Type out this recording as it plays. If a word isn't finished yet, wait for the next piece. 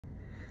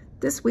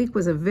This week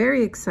was a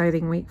very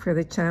exciting week for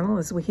the channel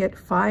as we hit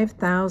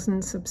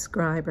 5,000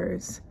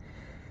 subscribers.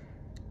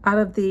 Out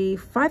of the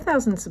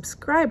 5,000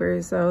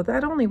 subscribers, though,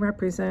 that only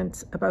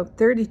represents about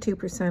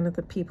 32% of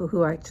the people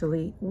who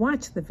actually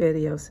watch the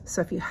videos.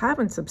 So if you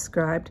haven't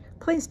subscribed,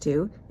 please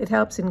do. It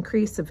helps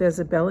increase the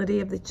visibility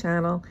of the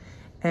channel,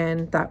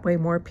 and that way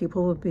more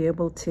people will be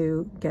able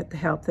to get the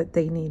help that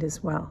they need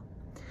as well.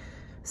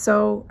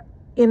 So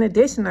in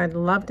addition, I'd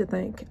love to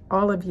thank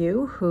all of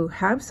you who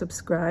have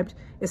subscribed,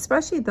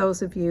 especially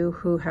those of you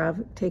who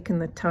have taken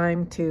the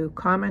time to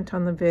comment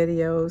on the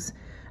videos,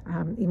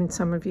 even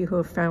some of you who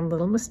have found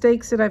little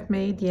mistakes that I've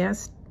made.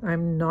 Yes,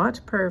 I'm not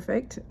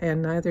perfect,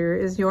 and neither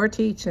is your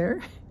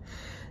teacher.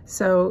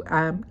 So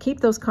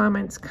keep those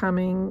comments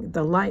coming,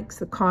 the likes,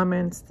 the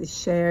comments, the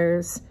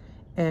shares,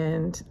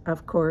 and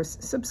of course,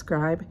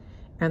 subscribe.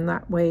 And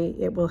that way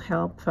it will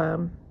help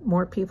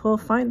more people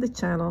find the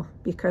channel,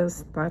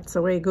 because that's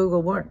the way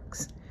Google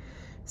works.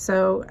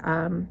 So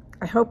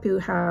I hope you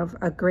have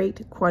a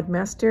great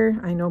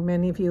quadmester. I know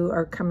many of you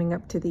are coming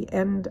up to the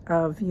end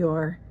of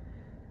your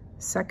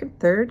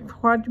third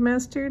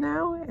quadmester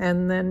now,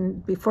 and then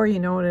before you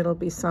know it, it'll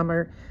be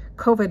summer.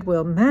 COVID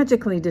will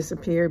magically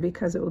disappear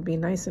because it will be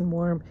nice and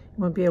warm, and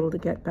we'll be able to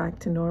get back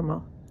to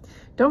normal.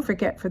 Don't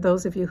forget, for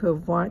those of you who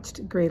have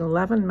watched grade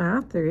 11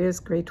 math, there is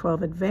grade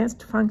 12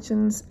 advanced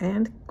functions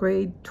and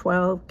grade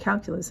 12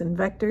 calculus and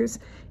vectors.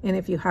 And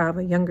if you have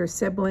a younger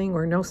sibling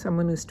or know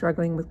someone who's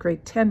struggling with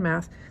grade 10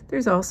 math,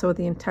 there's also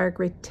the entire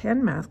grade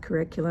 10 math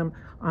curriculum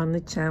on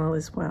the channel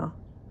as well.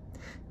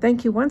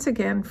 Thank you once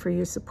again for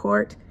your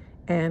support,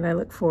 and I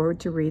look forward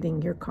to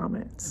reading your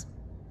comments.